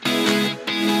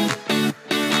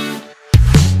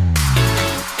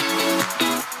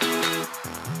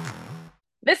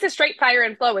This is Straight Fire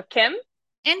and Flow with Kim.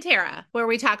 And Tara, where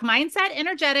we talk mindset,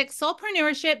 energetics,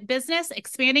 soulpreneurship, business,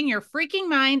 expanding your freaking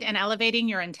mind, and elevating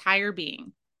your entire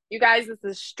being. You guys, this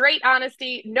is straight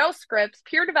honesty, no scripts,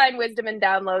 pure divine wisdom and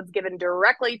downloads given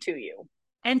directly to you.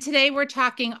 And today we're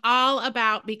talking all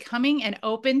about becoming an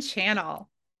open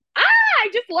channel. I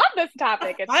just love this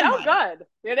topic. It's Fun so one. good.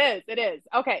 It is. It is.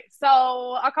 Okay,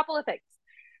 so a couple of things.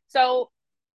 So,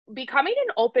 becoming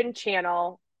an open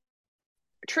channel,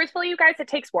 truthfully, you guys, it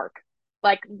takes work.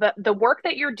 Like the work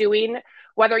that you're doing,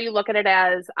 whether you look at it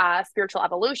as spiritual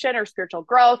evolution or spiritual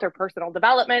growth or personal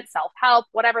development, self help,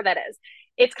 whatever that is,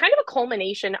 it's kind of a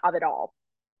culmination of it all.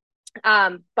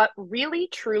 But really,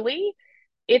 truly,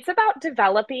 it's about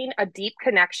developing a deep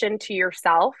connection to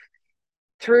yourself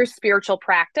through spiritual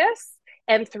practice.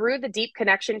 And through the deep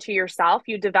connection to yourself,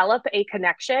 you develop a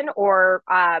connection, or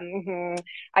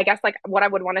I guess like what I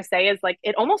would want to say is like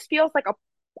it almost feels like a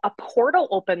portal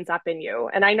opens up in you.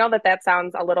 And I know that that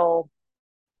sounds a little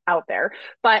out there,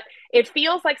 but it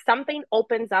feels like something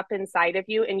opens up inside of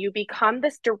you and you become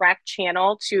this direct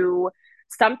channel to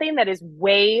something that is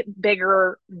way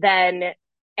bigger than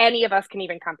any of us can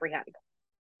even comprehend.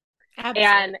 Absolutely.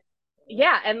 And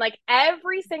yeah, and like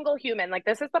every single human, like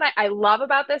this is what I love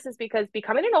about this is because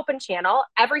becoming an open channel,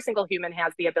 every single human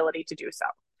has the ability to do so.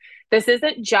 This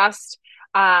isn't just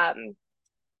um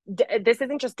this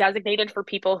isn't just designated for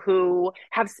people who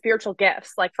have spiritual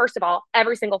gifts. Like, first of all,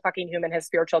 every single fucking human has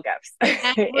spiritual gifts.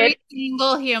 Every It,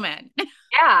 single human.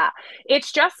 yeah,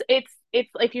 it's just, it's,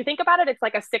 if you think about it, it's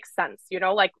like a sixth sense, you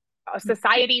know, like a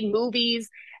society, movies,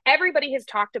 everybody has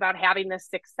talked about having this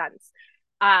sixth sense.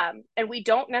 And we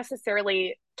don't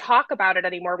necessarily talk about it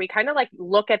anymore. We kind of like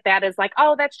look at that as like,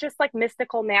 oh, that's just like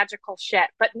mystical, magical shit.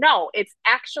 But no, it's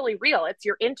actually real. It's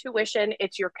your intuition,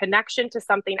 it's your connection to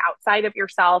something outside of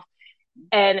yourself.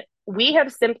 And we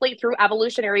have simply, through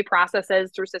evolutionary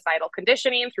processes, through societal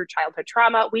conditioning, through childhood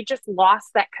trauma, we just lost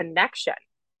that connection.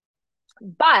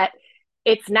 But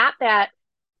it's not that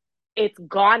it's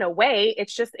gone away.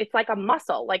 It's just, it's like a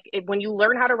muscle. Like when you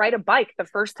learn how to ride a bike the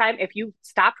first time, if you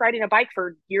stopped riding a bike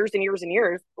for years and years and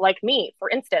years, like me, for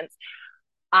instance,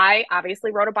 I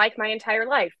obviously rode a bike my entire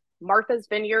life. Martha's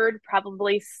Vineyard,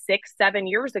 probably 6, 7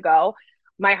 years ago,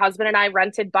 my husband and I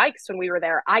rented bikes when we were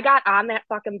there. I got on that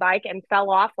fucking bike and fell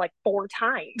off like 4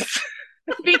 times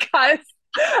because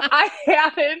I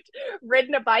hadn't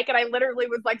ridden a bike and I literally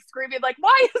was like screaming, like,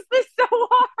 why is this so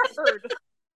hard?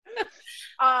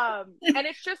 And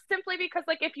it's just simply because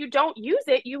like if you don't use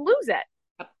it, you lose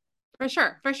it. For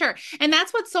sure, for sure. And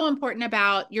that's what's so important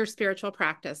about your spiritual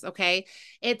practice, okay?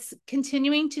 It's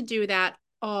continuing to do that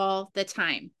all the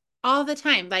time. All the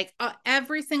time. Like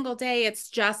every single day, it's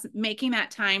just making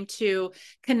that time to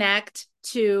connect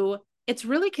to, it's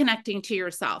really connecting to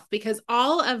yourself because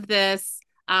all of this,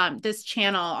 this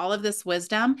channel, all of this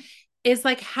wisdom is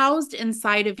like housed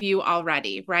inside of you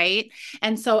already, right?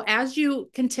 And so as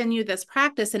you continue this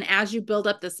practice and as you build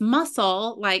up this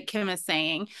muscle, like Kim is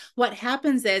saying, what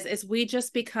happens is we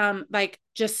just become like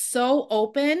just so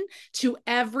open to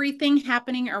everything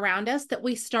happening around us that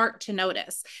we start to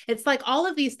notice. It's like all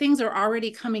of these things are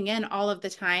already coming in all of the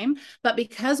time, but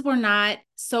because we're not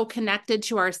so connected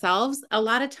to ourselves, a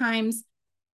lot of times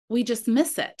we just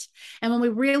miss it. And when we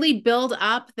really build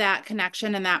up that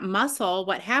connection and that muscle,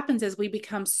 what happens is we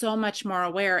become so much more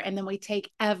aware and then we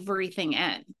take everything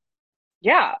in.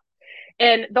 Yeah.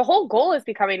 And the whole goal is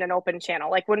becoming an open channel.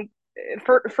 Like when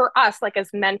for us, like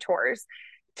as mentors,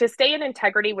 to stay in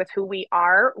integrity with who we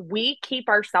are, we keep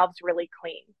ourselves really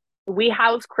clean. We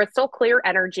house crystal clear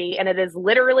energy, and it is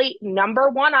literally number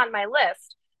one on my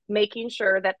list, making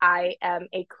sure that I am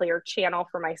a clear channel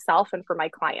for myself and for my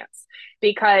clients.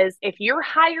 Because if you're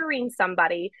hiring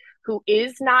somebody who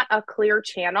is not a clear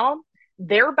channel,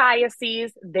 their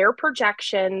biases, their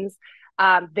projections,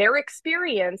 their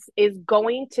experience is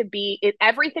going to be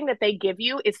everything that they give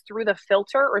you is through the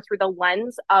filter or through the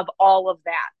lens of all of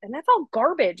that. And that's all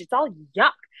garbage. It's all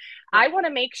yuck. I Yep. want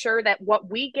to make sure that what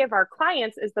we give our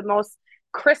clients is the most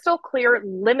crystal clear,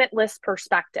 limitless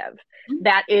perspective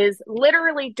that is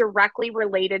literally directly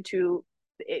related to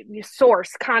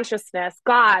source, consciousness,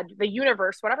 God, the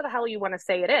universe, whatever the hell you want to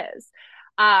say it is.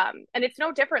 And it's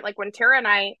no different. Like when Tara and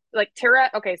I, like Tara,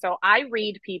 okay, so I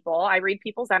read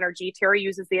people's energy. Tara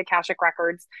uses the Akashic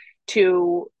records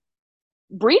to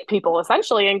breed people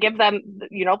essentially and give them,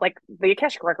 you know, like the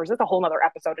Akashic records is a whole nother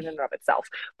episode in and of itself.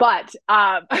 But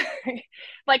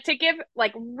like to give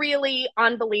like really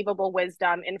unbelievable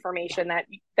wisdom information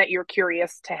that you're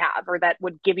curious to have or that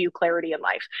would give you clarity in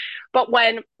life. But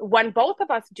when both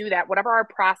of us do that, whatever our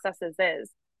processes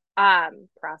is,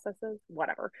 processes,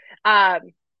 whatever.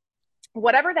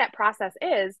 whatever that process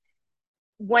is,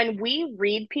 when we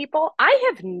read people, I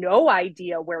have no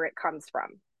idea where it comes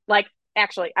from. Like,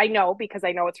 actually, I know because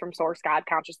I know it's from source, God,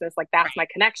 consciousness, like that's my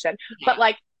connection. Yeah. But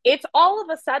like, it's all of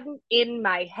a sudden in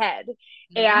my head.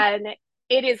 Mhm. And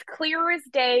it is clear as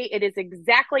day. It is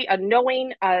exactly a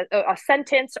knowing, a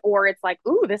sentence, or it's like,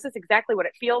 ooh, this is exactly what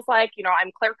it feels like. You know,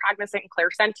 I'm claircognizant and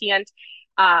clairsentient.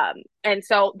 And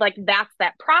so, like, that's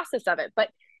that process of it. But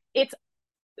it's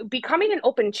becoming an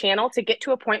open channel to get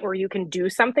to a point where you can do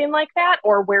something like that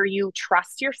or where you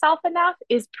trust yourself enough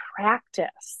is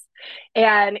practice.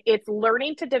 And it's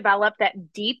learning to develop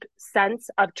that deep sense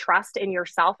of trust in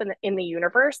yourself and in the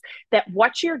universe that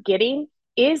what you're getting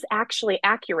is actually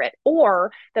accurate,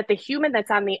 or that the human that's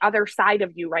on the other side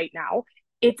of you right now,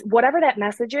 it's whatever that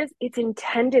message is, it's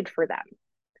intended for them.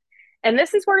 And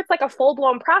this is where it's like a full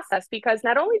blown process, because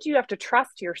not only do you have to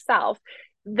trust yourself,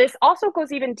 this also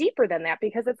goes even deeper than that,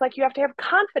 because it's like you have to have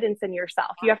confidence in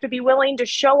yourself. You have to be willing to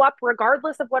show up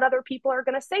regardless of what other people are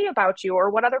going to say about you or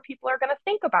what other people are going to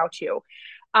think about you.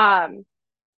 Um,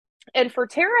 and for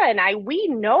Tara and I, we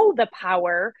know the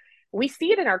power. We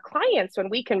see it in our clients when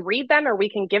we can read them or we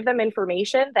can give them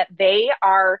information that they're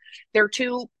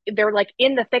like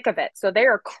in the thick of it. So they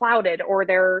are clouded,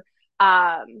 or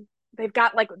um, they've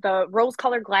got like the rose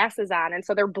colored glasses on. And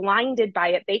so they're blinded by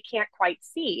it. They can't quite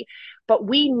see. But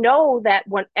we know that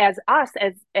when, as us,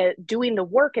 as doing the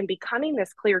work and becoming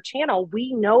this clear channel,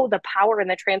 we know the power and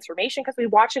the transformation because we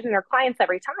watch it in our clients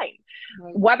every time.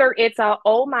 Right. Whether it's a,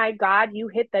 oh my God, you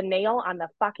hit the nail on the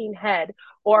fucking head,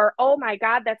 or oh my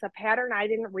God, that's a pattern I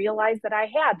didn't realize that I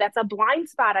had. That's a blind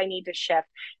spot I need to shift.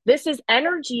 This is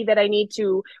energy that I need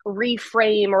to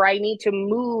reframe, or I need to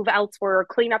move elsewhere or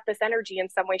clean up this energy in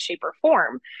some way, shape, or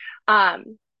form.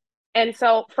 And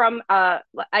so from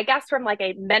I guess from like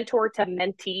a mentor to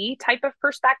mentee type of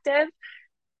perspective,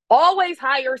 always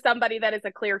hire somebody that is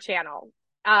a clear channel.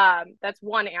 That's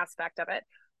one aspect of it.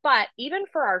 But even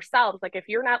for ourselves, like if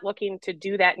you're not looking to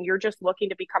do that and you're just looking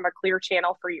to become a clear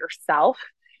channel for yourself,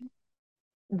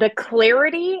 the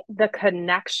clarity, the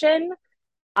connection,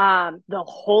 the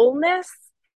wholeness,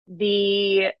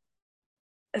 the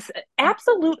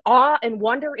absolute awe and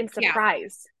wonder and Yeah.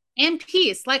 surprise. And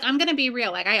peace. Like, I'm going to be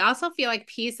real. Like, I also feel like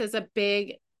peace is a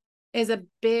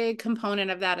big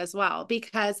component of that as well,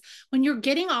 because when you're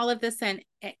getting all of this and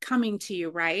coming to you,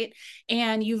 right?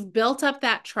 And you've built up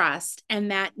that trust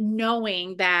and that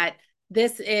knowing that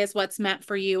this is what's meant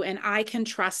for you, and I can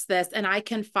trust this and I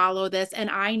can follow this, and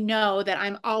I know that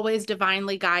I'm always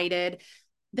divinely guided,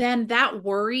 then that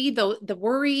worry, the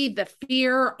worry, the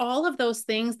fear, all of those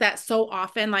things that so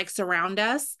often like surround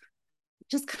us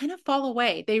just kind of fall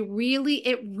away. It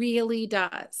really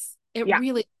does. It Yeah.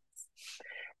 really.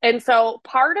 And so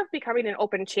part of becoming an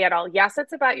open channel, yes,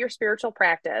 it's about your spiritual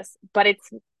practice, but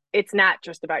it's not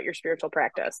just about your spiritual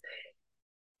practice.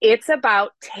 It's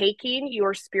about taking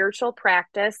your spiritual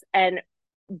practice and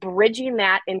bridging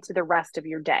that into the rest of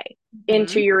your day,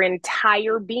 into Mhm. your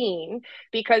entire being,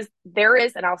 because there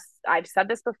is, and I've said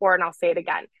this before and I'll say it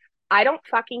again. I don't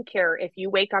fucking care if you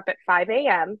wake up at 5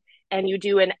 a.m. and you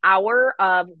do an hour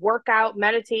of workout,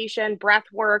 meditation, breath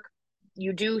work,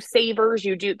 you do savers,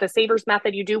 you do the savers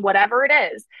method, you do whatever it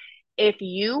is. If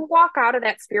you walk out of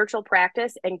that spiritual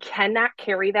practice and cannot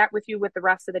carry that with you with the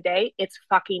rest of the day, it's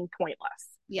fucking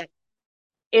pointless. Yeah.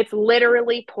 It's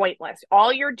literally pointless.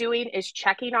 All you're doing is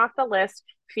checking off the list,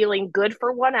 feeling good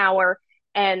for 1 hour,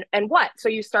 and what? So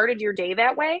you started your day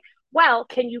that way? Well,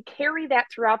 can you carry that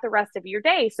throughout the rest of your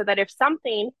day so that if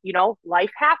something, you know,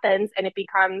 life happens and it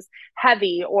becomes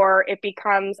heavy or it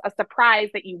becomes a surprise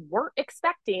that you weren't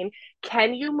expecting,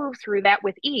 can you move through that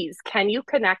with ease? Can you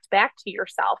connect back to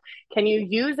yourself? Can you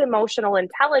use emotional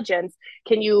intelligence?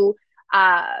 Can you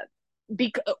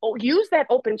use that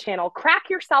open channel, crack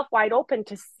yourself wide open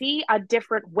to see a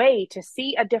different way, to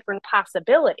see a different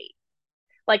possibility?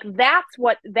 Like that's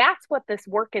what this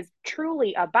work is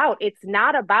truly about. It's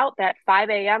not about that 5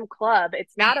 a.m. club.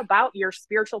 It's not about your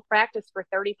spiritual practice for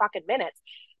 30 fucking minutes.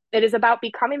 It is about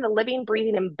becoming the living,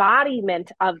 breathing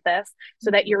embodiment of this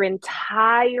so that your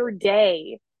entire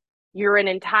day, you're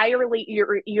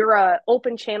a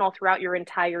open channel throughout your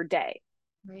entire day.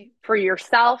 Right. For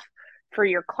yourself, for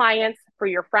your clients, for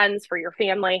your friends, for your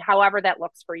family, however that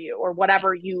looks for you, or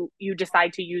whatever you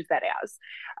decide to use that as.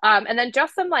 And then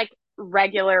just some like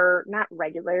not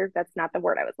regular, that's not the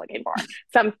word I was looking for.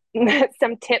 Some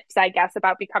some tips, I guess,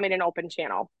 about becoming an open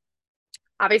channel.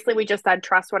 Obviously, we just said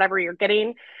trust whatever you're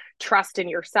getting, trust in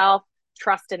yourself,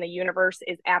 trust in the universe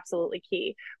is absolutely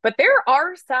key. But there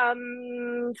are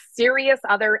some serious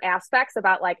other aspects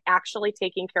about like actually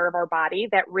taking care of our body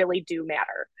that really do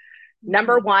matter.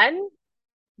 Number Mhm. one,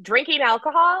 drinking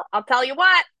alcohol, I'll tell you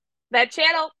what, that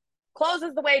channel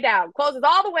closes the way down, closes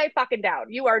all the way fucking down.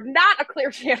 You are not a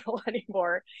clear channel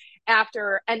anymore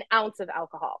after an ounce of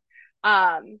alcohol.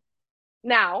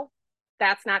 Now,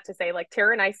 that's not to say like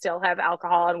Tara and I still have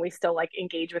alcohol and we still like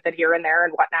engage with it here and there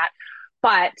and whatnot.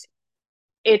 But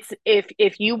it's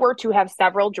if you were to have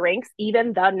several drinks,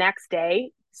 even the next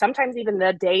day, sometimes even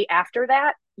the day after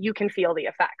that, you can feel the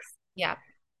effects. Yeah.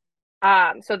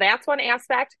 So that's one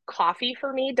aspect. Coffee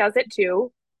for me does it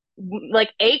too.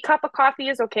 Like a cup of coffee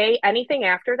is okay. Anything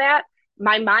after that,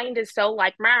 my mind is so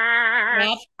like,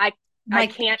 Yep. I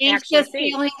Like can't actually anxious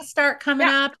see. feelings start coming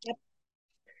Yeah. up.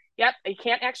 Yep. You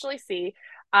can't actually see.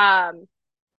 Um,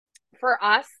 for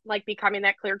us, like becoming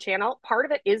that clear channel, part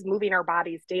of it is moving our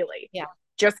bodies daily. Yeah.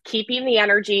 Just keeping the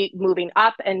energy moving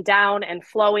up and down and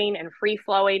flowing and free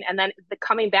flowing. And then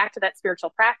coming back to that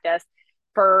spiritual practice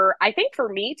I think for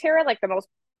me, Tara, like the most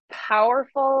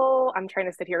powerful, I'm trying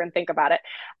to sit here and think about it.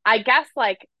 I guess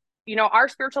like, our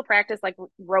spiritual practice like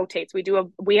rotates.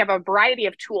 We have a variety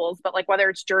of tools, but like whether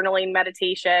it's journaling,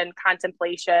 meditation,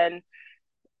 contemplation,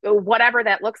 whatever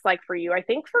that looks like for you. I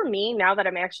think for me, now that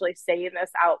I'm actually saying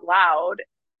this out loud,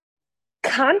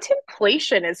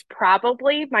 contemplation is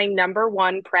probably my number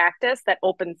one practice that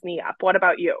opens me up. What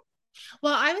about you?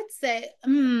 Well, I would say,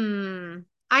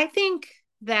 I think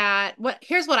that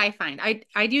here's what I find.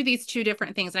 I do these two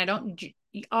different things and I don't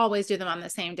always do them on the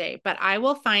same day, but I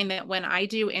will find that when I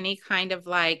do any kind of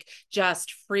like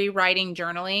just free writing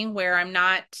journaling where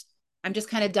I'm just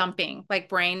kind of dumping, like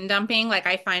brain dumping, like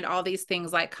I find all these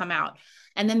things like come out.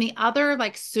 And then the other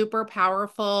like super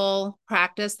powerful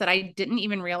practice that I didn't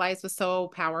even realize was so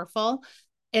powerful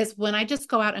is when I just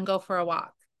go out and go for a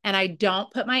walk and I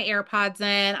don't put my AirPods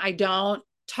in. I don't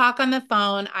talk on the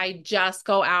phone. I just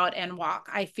go out and walk.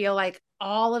 I feel like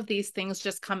all of these things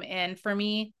just come in for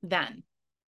me then.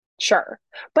 Sure.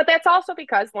 But that's also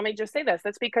because, let me just say this,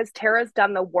 that's because Tara's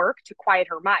done the work to quiet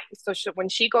her mind. So when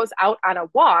she goes out on a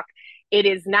walk, it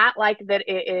is not like that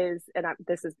it is, and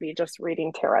this is me just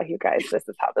reading Tara, you guys, this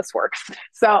is how this works.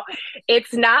 So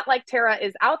it's not like Tara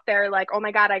is out there like, oh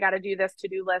my God, I got to do this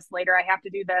to-do list later. I have to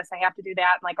do this. I have to do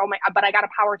that. I'm like, oh my, but I got to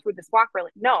power through this walk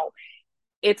really. No,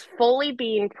 it's fully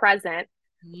being present,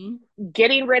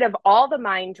 getting rid of all the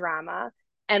mind drama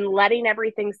and letting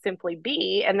everything simply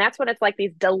be. And that's when it's like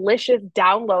these delicious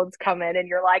downloads come in and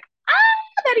you're like,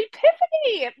 that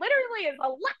epiphany, it literally is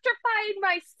electrifying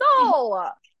my soul.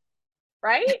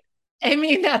 Right? I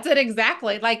mean, that's it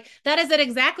exactly. Like that is it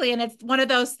exactly. And it's one of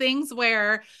those things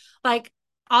where like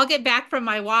I'll get back from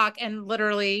my walk and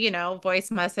literally,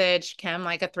 voice message Kim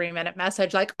like a 3-minute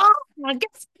message, like, oh, I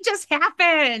guess it just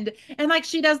happened. And like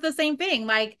she does the same thing.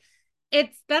 Like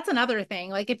that's another thing.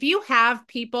 Like if you have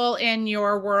people in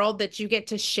your world that you get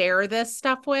to share this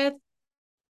stuff with,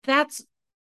 that's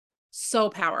so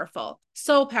powerful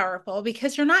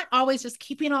because you're not always just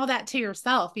keeping all that to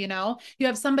yourself. You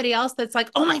have somebody else that's like,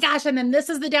 oh my gosh, and then this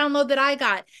is the download that I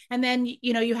got, and then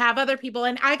you have other people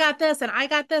and I got this and I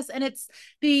got this, and it's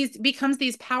becomes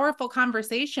these powerful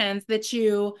conversations that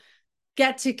you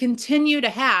get to continue to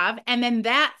have, and then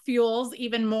that fuels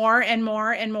even more and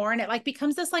more and more, and it like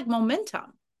becomes this like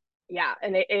momentum. Yeah,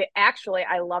 and it actually,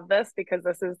 I love this because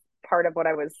this is part of what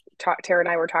Tara and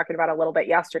I were talking about a little bit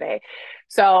yesterday.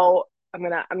 So I'm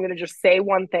gonna just say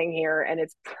one thing here, and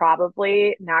it's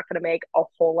probably not gonna make a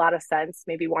whole lot of sense.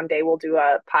 Maybe one day we'll do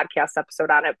a podcast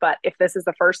episode on it. But if this is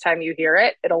the first time you hear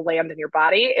it, it'll land in your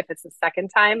body. If it's the second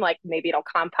time, like maybe it'll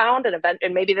compound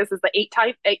and maybe this is the eighth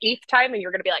time, and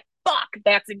you're gonna be like, "Fuck,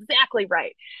 that's exactly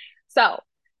right." So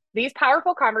these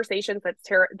powerful conversations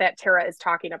that Tara is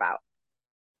talking about,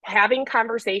 having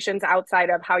conversations outside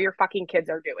of how your fucking kids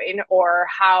are doing or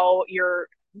how your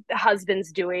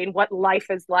husband's doing, what life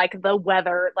is like, the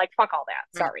weather, like fuck all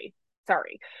that.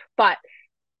 Sorry. But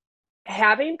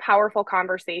having powerful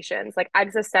conversations, like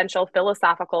existential,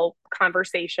 philosophical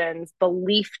conversations,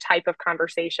 belief type of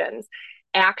conversations,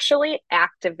 actually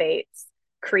activates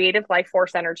creative life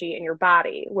force energy in your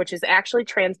body, which is actually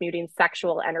transmuting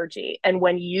sexual energy. And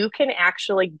when you can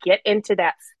actually get into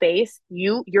that space,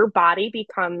 your body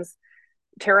becomes,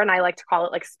 Tara and I like to call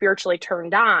it like spiritually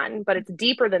turned on, but it's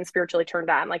deeper than spiritually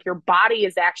turned on. Like your body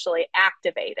is actually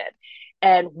activated.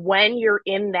 And when you're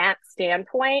in that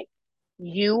standpoint,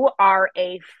 you are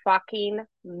a fucking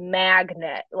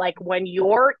magnet. Like when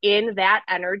you're in that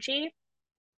energy,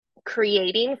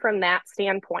 creating from that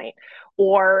standpoint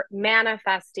or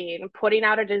manifesting, putting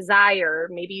out a desire,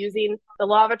 maybe using the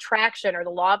law of attraction or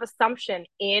the law of assumption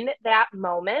in that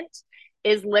moment,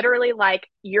 is literally like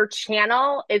your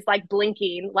channel is like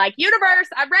blinking, like, universe,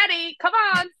 I'm ready. Come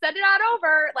on, send it on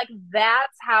over. Like,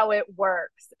 that's how it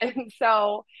works. And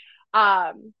so,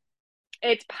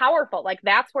 it's powerful. Like,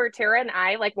 that's where Tara and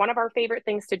I, like, one of our favorite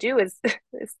things to do is,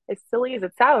 as silly as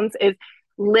it sounds, is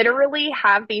literally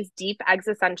have these deep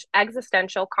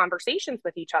existential conversations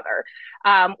with each other,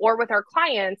 or with our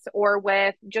clients, or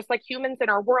with just like humans in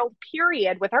our world,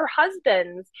 period, with our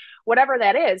husbands, whatever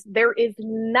that is. There is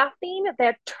nothing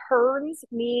that turns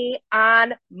me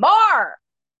on more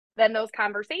than those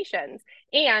conversations.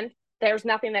 And there's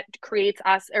nothing that creates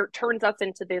us or turns us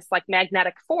into this like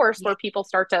magnetic force where people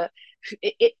start to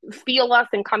feel us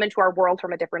and come into our world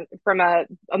from a different, from a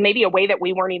maybe a way that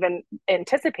we weren't even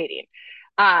anticipating.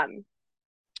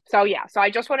 So yeah, so I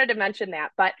just wanted to mention that.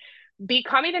 But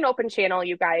becoming an open channel,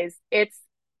 you guys, it's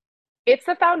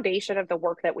the foundation of the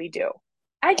work that we do.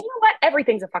 And you know what?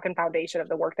 Everything's a fucking foundation of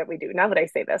the work that we do. Now that I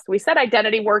say this, we said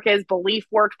identity work is, belief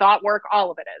work, thought work,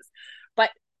 all of it is. But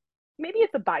maybe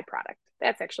it's a byproduct.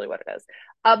 That's actually what it is.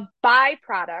 A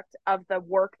byproduct of the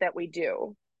work that we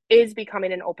do is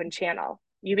becoming an open channel.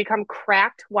 You become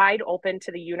cracked wide open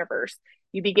to the universe.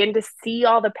 You begin to see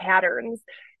all the patterns.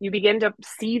 You begin to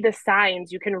see the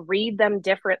signs. You can read them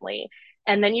differently.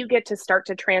 And then you get to start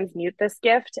to transmute this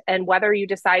gift. And whether you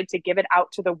decide to give it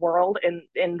out to the world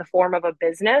in the form of a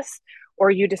business, or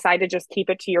you decide to just keep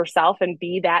it to yourself and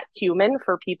be that human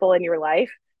for people in your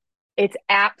life, it's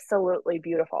absolutely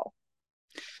beautiful.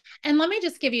 And let me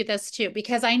just give you this too,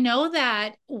 because I know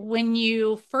that when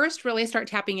you first really start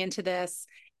tapping into this,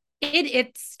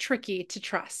 it's tricky to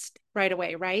trust right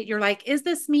away, right? You're like, is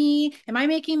this me? Am I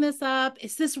making this up?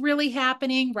 Is this really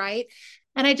happening? Right.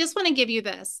 And I just want to give you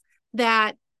this,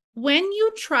 that when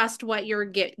you trust what you're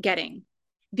getting,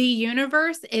 the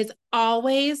universe is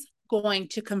always going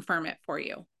to confirm it for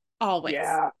you. Always.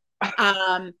 Yeah.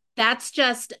 That's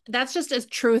just a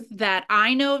truth that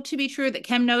I know to be true, that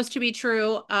Kim knows to be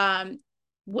true.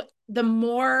 The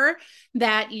more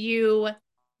that you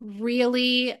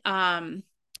really,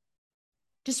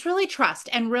 just really trust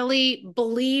and really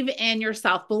believe in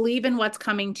yourself, believe in what's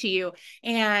coming to you,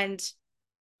 and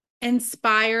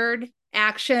inspired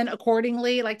action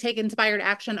accordingly, like take inspired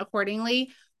action accordingly,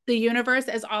 the universe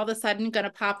is all of a sudden going to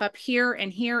pop up here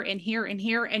and here and here and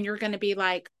here. And you're going to be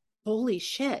like, holy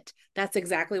shit, that's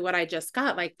exactly what I just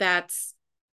got. Like I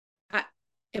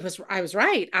was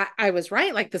right. I was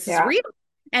right. Like, this is real.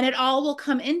 And it all will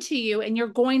come into you and you're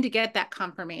going to get that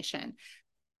confirmation.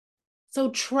 So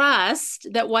trust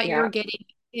that what you're getting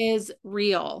is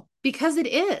real, because it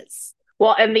is.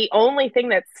 Well, and the only thing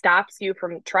that stops you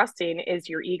from trusting is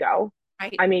your ego.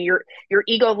 Right. I mean, your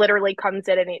ego literally comes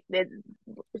in and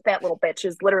that little bitch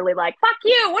is literally like, fuck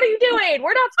you. What are you doing?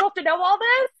 We're not supposed to know all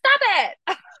this. Stop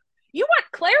it. You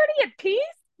want clarity and peace?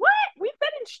 What? We've been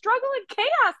in struggle and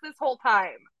chaos this whole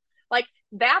time. Like,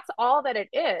 that's all that it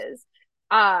is.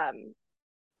 And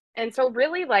so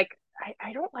really, like,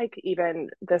 I don't like even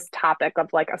this topic of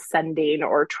like ascending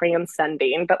or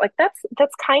transcending, but like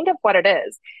that's kind of what it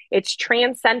is. It's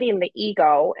transcending the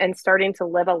ego and starting to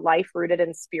live a life rooted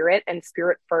in spirit, and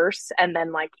spirit first, and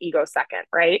then like ego second,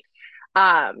 right?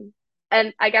 And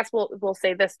I guess we'll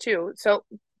say this too. So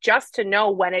just to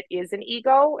know when it is an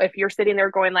ego, if you're sitting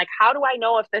there going like, how do I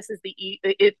know if this is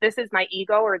if this is my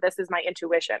ego, or this is my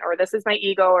intuition, or this is my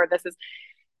ego, or this is,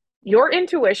 your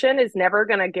intuition is never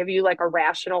going to give you like a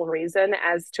rational reason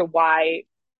as to why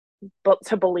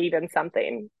to believe in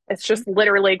something. It's just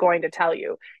literally going to tell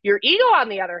you. Your ego, on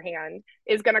the other hand,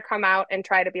 is going to come out and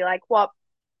try to be like, well,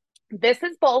 this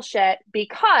is bullshit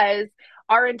because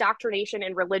our indoctrination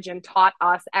in religion taught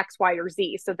us X, Y, or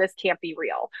Z, so this can't be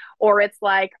real. Or it's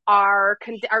like our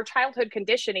childhood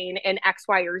conditioning in X,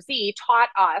 Y, or Z taught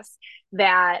us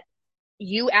that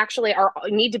you actually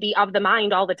need to be of the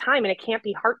mind all the time, and it can't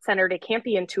be heart-centered, it can't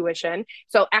be intuition,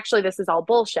 so actually this is all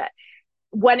bullshit.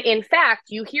 When in fact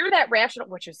you hear that rational,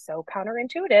 which is so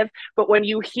counterintuitive, but when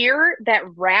you hear that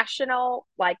rational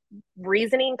like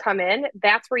reasoning come in,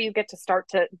 that's where you get to start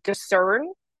to discern,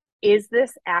 is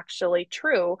this actually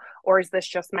true, or is this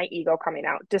just my ego coming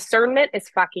out? Discernment is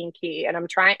fucking key, and I'm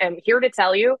here to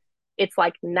tell you, it's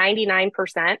like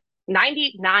 99%,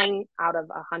 99 out of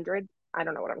 100, I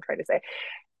don't know what I'm trying to say.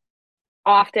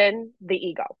 Often the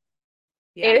ego.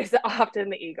 Yeah. It is often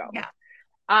the ego.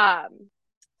 Yeah.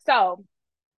 So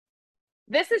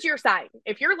this is your sign.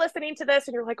 If you're listening to this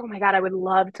and you're like, oh my God, I would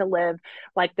love to live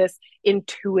like this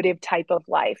intuitive type of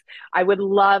life. I would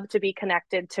love to be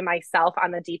connected to myself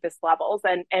on the deepest levels.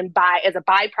 And as a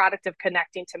byproduct of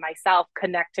connecting to myself,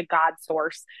 connect to God's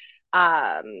source,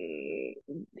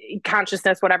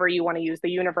 consciousness, whatever you want to use, the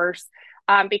universe.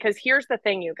 Because here's the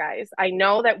thing, you guys, I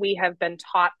know that we have been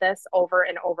taught this over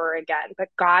and over again, but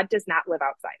God does not live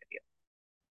outside of you.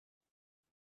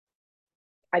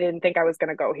 I didn't think I was going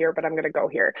to go here, but I'm going to go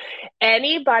here.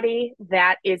 Anybody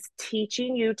that is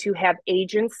teaching you to have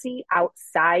agency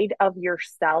outside of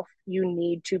yourself, you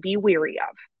need to be weary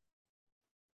of.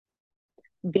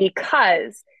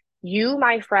 Because you,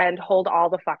 my friend, hold all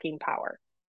the fucking power.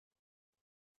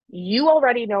 You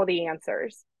already know the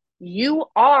answers. You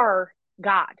are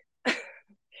God.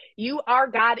 You are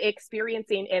God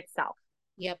experiencing itself.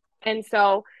 Yep. And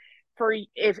so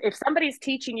if somebody's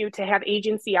teaching you to have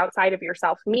agency outside of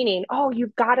yourself, meaning, oh,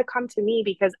 you've got to come to me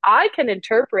because I can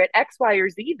interpret X, Y, or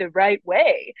Z the right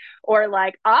way, or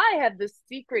like I have the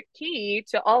secret key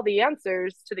to all the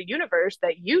answers to the universe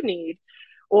that you need,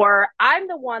 or I'm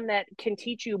the one that can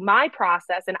teach you my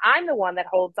process and I'm the one that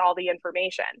holds all the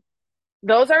information.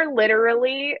 Those are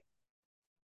literally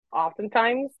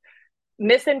oftentimes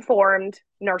misinformed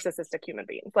narcissistic human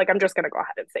beings. Like, I'm just going to go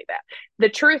ahead and say that. The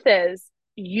truth is,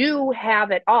 you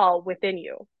have it all within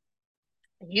you.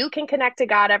 You can connect to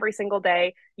God every single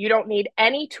day. You don't need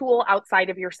any tool outside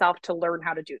of yourself to learn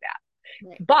how to do that.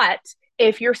 Right. But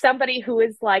if you're somebody who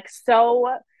is like, so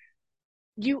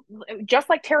you just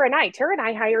like Tara and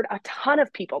I hired a ton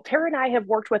of people. Tara and I have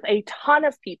worked with a ton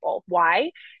of people.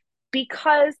 Why?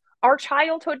 Because our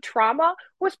childhood trauma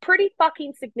was pretty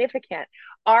fucking significant.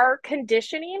 Our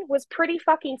conditioning was pretty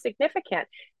fucking significant.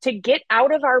 To get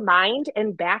out of our mind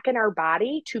and back in our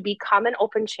body to become an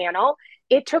open channel,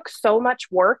 it took so much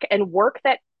work, and work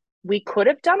that we could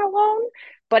have done alone,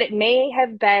 but it may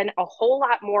have been a whole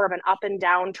lot more of an up and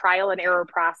down trial and error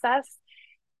process.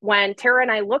 When Tara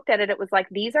and I looked at it, it was like,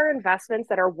 these are investments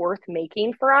that are worth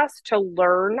making for us to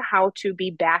learn how to be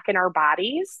back in our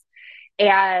bodies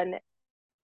and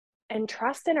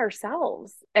trust in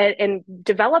ourselves and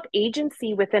develop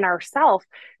agency within ourselves,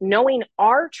 knowing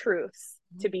our truths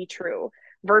to be true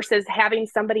versus having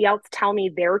somebody else tell me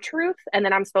their truth and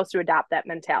then I'm supposed to adopt that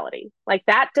mentality. Like,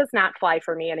 that does not fly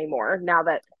for me anymore. Now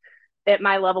that at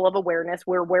my level of awareness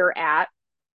where we're at,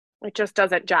 it just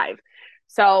doesn't jive.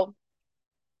 So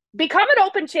become an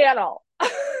open channel.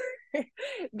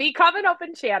 Become an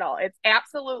open channel. It's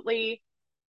absolutely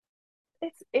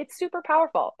it's super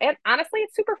powerful. And honestly,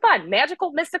 it's super fun.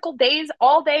 Magical, mystical days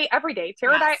all day, every day.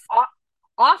 Tara and I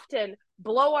often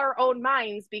blow our own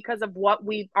minds because of what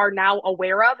we are now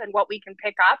aware of and what we can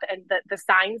pick up and the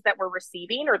signs that we're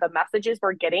receiving or the messages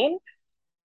we're getting.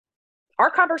 Our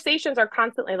conversations are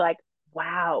constantly like,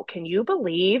 wow, can you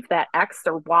believe that X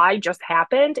or Y just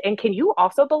happened? And can you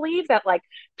also believe that like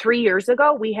 3 years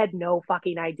ago, we had no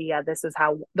fucking idea this is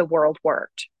how the world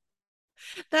worked?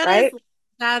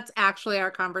 That's actually our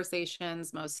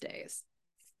conversations most days.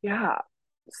 Yeah.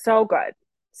 So good.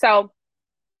 So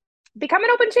become an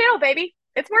open channel, baby.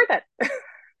 It's worth it.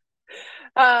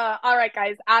 All right,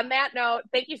 guys. On that note,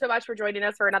 thank you so much for joining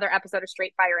us for another episode of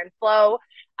Straight Fire and Flow.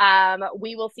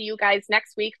 We will see you guys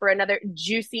next week for another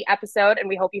juicy episode, and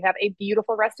we hope you have a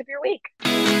beautiful rest of your week.